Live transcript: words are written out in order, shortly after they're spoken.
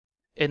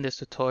In this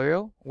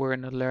tutorial, we're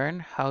going to learn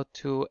how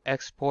to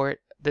export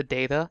the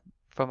data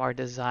from our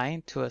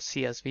design to a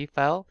CSV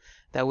file.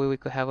 That way we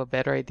could have a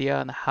better idea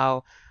on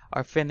how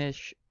our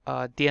finished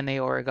DNA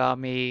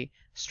origami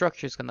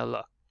structure is going to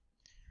look.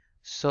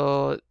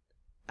 So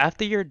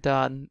after you're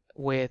done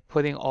with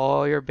putting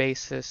all your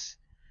bases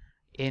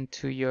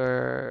into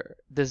your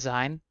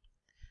design,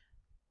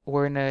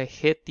 we're going to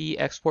hit the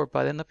export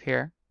button up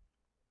here.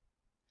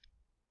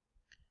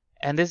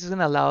 And this is going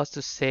to allow us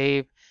to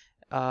save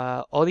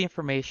all the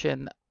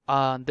information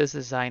on this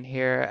design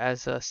here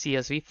as a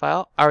CSV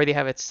file. I already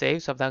have it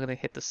saved, so I'm not going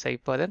to hit the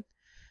save button.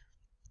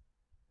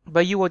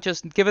 But you will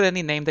just give it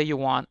any name that you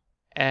want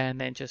and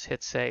then just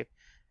hit save,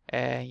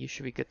 and you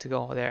should be good to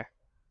go there.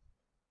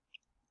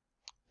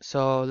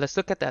 So let's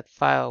look at that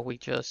file we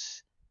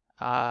just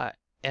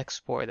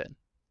exported.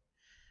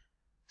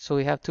 So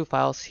we have two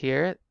files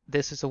here.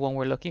 This is the one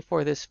we're looking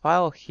for. This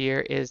file here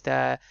is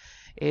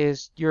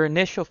your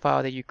initial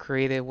file that you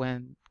created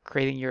when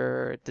creating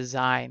your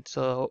design.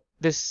 So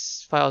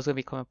this file is going to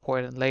become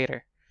important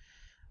later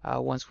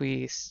once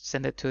we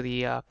send it to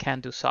the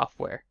CanDo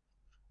software.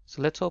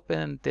 So let's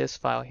open this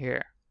file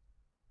here.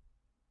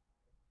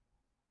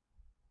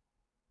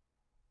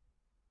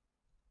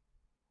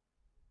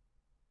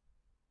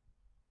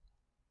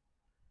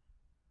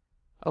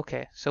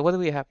 Okay, so what do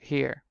we have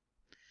here?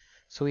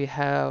 So we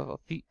have a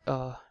few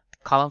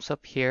columns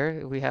up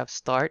here. We have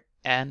start,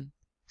 end,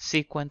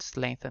 sequence,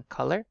 length, and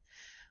color.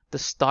 The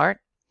start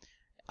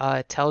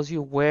tells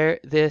you where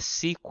this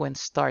sequence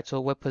starts,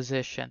 or what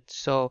position.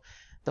 So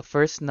the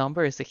first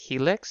number is the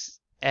helix,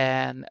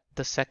 and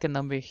the second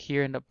number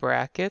here in the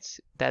brackets,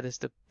 that is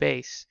the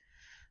base.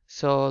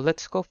 So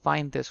let's go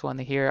find this one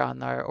here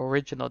on our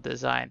original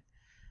design.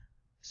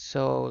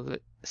 So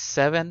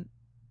 7,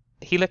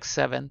 helix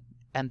 7,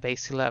 and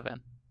base 11.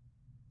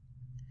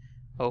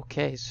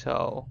 Okay,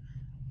 so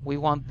we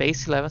want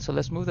base 11, so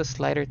let's move the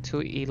slider to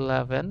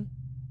 11,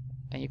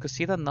 and you can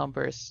see the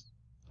numbers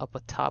up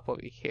at top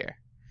over here.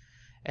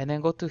 And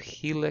then go to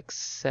helix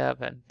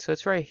 7. So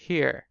it's right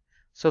here.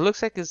 So it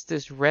looks like it's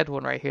this red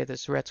one right here,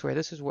 this red square.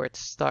 This is where it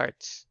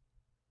starts.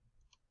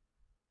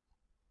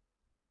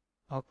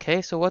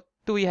 Okay, so what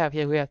do we have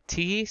here? We have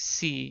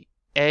TCACGA.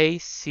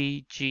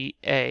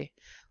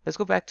 Let's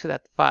go back to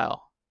that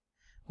file.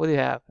 What do you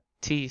have?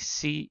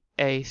 TCACGA.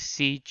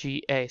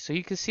 So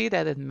you can see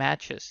that it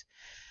matches.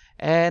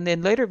 And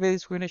in later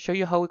videos, we're going to show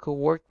you how we could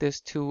work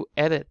this to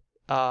edit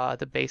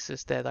the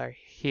bases that are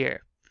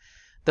here.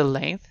 The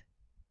length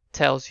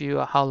tells you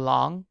how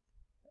long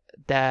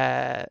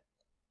that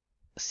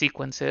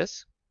sequence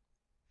is,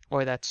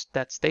 or that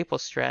staple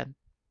strand,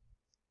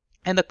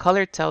 and the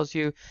color tells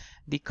you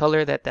the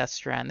color that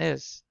strand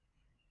is.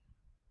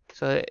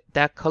 So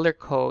that color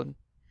code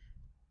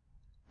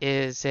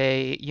is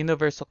a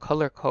universal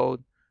color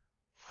code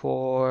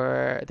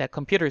for that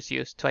computers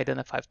use to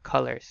identify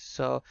colors.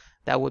 So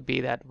that would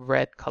be that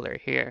red color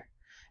here,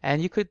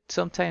 and you could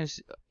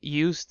sometimes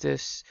use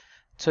this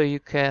so you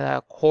can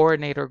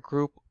coordinate or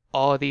group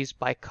all these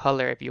by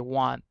color if you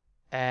want,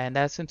 and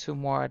that's into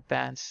more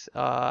advanced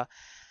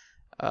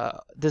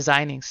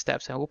designing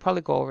steps, and we'll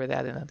probably go over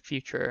that in a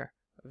future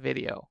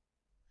video.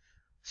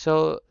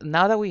 So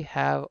now that we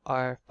have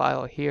our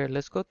file here,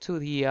 let's go to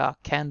the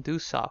CanDo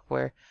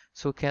software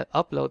so we can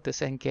upload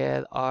this and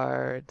get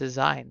our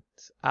designs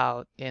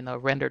out in a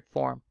rendered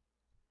form.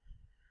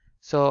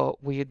 So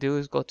what you do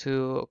is go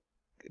to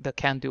the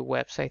CanDo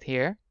website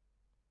here,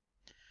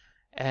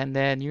 and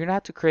then you're gonna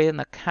have to create an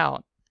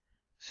account.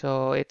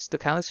 So the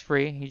account is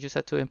free. You just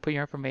have to input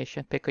your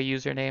information, pick a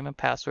username and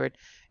password,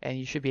 and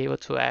you should be able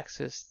to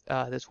access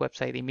this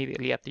website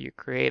immediately after you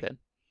create it.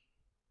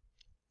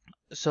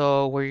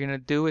 So what you're going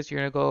to do is you're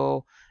going to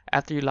go,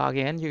 after you log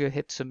in, you're going to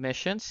hit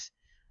submissions,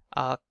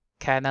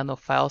 caDNAno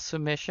file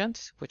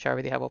submissions, which I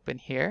already have open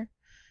here.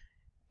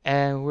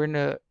 And you're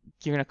going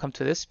to come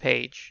to this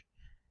page,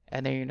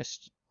 and then you're going to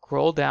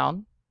scroll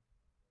down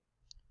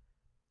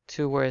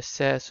to where it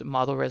says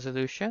model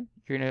resolution.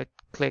 You're going to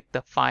click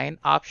the find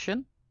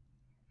option,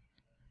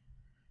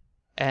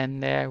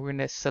 and then we're going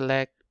to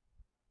select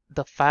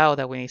the file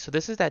that we need. So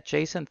this is that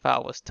JSON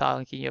file I was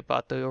talking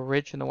about, the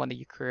original one that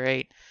you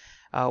create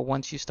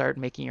once you start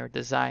making your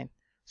design.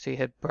 So you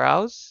hit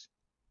browse,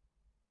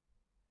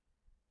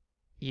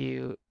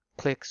 you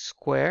click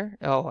square,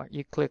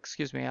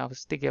 excuse me, I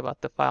was thinking about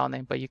the file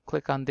name, but you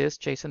click on this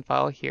JSON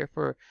file here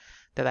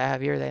that I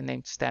have here that I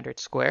named standard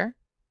square.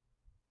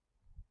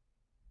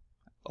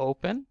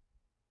 Open,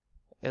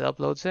 it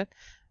uploads it.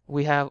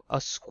 We have a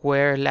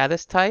square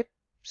lattice type,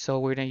 so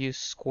we're going to use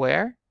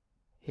square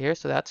here,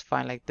 so that's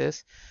fine like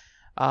this.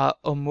 A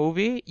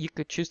movie, you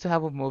could choose to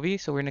have a movie,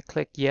 so we're going to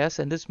click yes,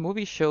 and this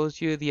movie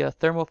shows you the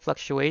thermal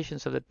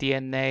fluctuations of the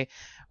DNA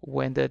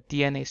when the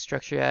DNA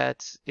structure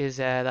is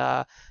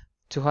at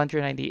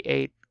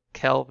 298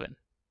 Kelvin.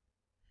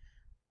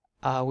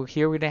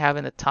 Here we're going to have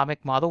an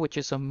atomic model, which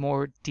is a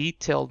more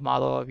detailed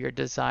model of your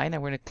design,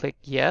 and we're going to click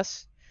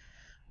yes.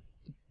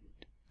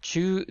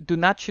 do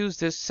not choose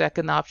this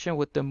second option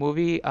with the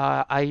movie.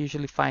 I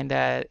usually find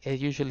that it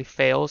usually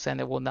fails and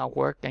it will not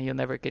work and you'll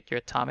never get your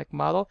atomic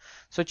model.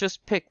 So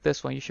just pick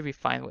this one. You should be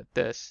fine with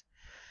this.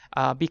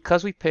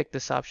 Because we picked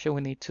this option,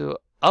 we need to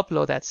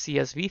upload that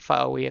CSV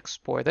file we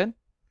exported.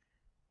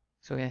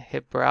 So we're going to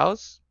hit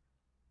browse,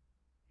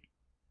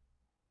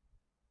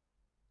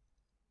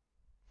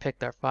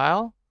 picked our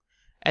file,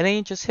 and then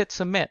you just hit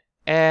submit.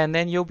 And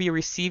then you'll be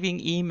receiving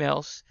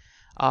emails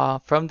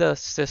from the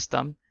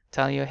system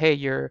telling you, hey,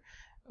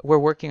 we're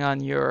working on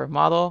your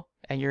model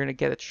and you're going to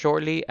get it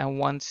shortly. And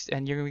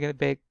you're going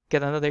to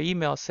get another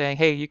email saying,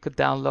 hey, you could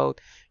download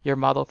your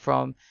model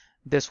from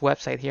this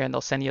website here, and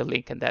they'll send you a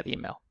link in that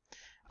email.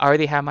 I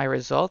already have my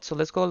results, so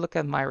let's go look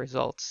at my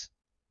results.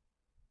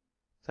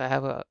 So I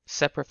have a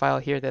separate file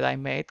here that I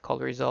made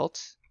called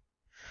results.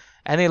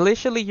 And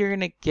initially you're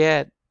going to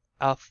get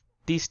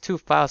these two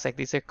files, like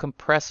these are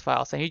compressed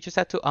files, and you just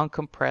have to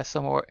uncompress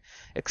them or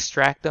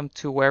extract them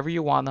to wherever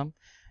you want them,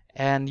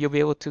 and you'll be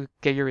able to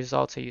get your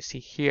results that you see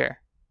here.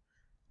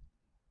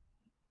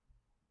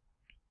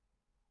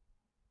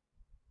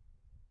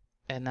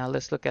 And now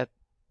let's look at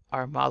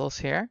our models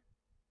here.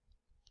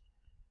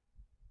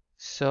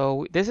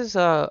 So this is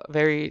a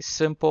very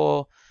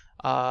simple,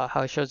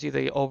 how it shows you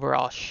the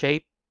overall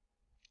shape.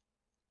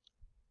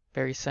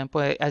 Very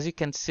simple. As you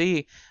can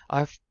see,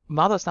 our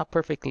model is not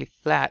perfectly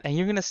flat, and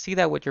you're going to see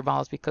that with your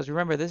models because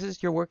remember,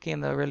 you're working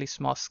in a really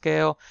small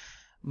scale.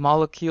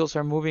 Molecules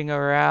are moving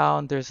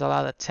around. There's a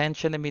lot of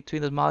tension in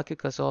between the molecules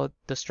because all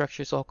the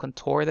structure is all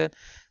contorted.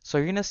 So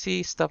you're going to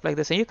see stuff like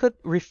this, and you could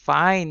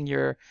refine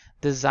your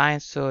design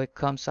so it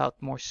comes out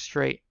more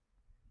straight.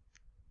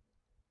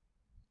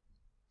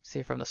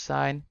 See from the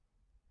side.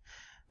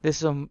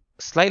 This is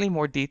slightly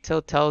more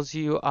detailed, tells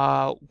you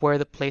where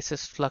the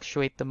places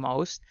fluctuate the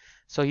most.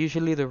 So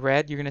usually the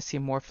red, you're going to see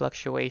more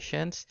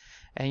fluctuations,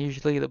 and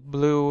usually the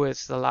blue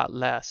is a lot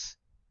less.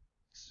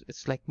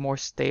 It's like more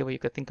stable. You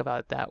could think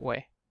about it that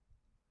way.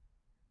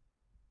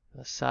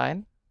 The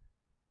side.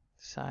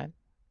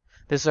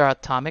 This is our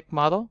atomic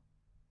model.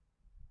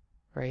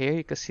 Right here,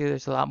 you can see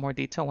there's a lot more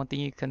detail. One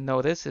thing you can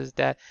notice is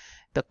that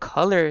the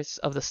colors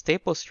of the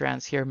staple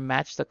strands here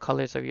match the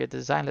colors of your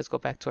design. Let's go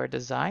back to our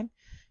design.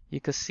 You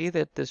can see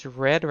that this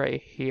red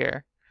right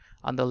here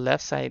on the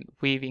left side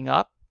weaving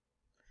up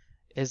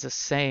is the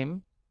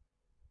same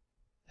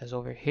as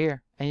over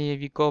here. And if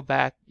you go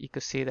back, you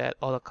can see that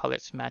all the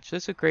colors match.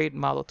 This is a great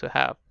model to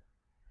have.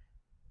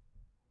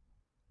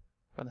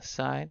 From the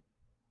side.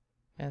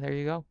 And there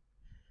you go.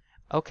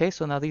 Okay,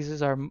 so now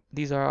these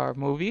are our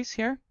movies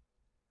here.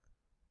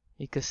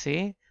 You can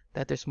see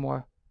that there's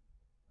more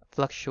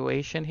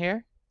fluctuation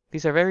here.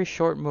 These are very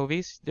short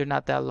movies. They're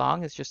not that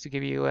long. It's just to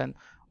give you an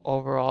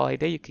overall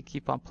idea. You can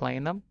keep on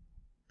playing them,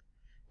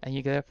 and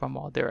you get it from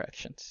all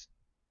directions.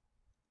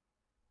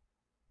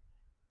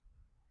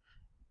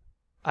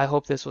 I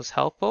hope this was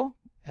helpful,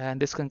 and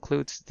this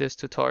concludes this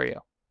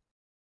tutorial.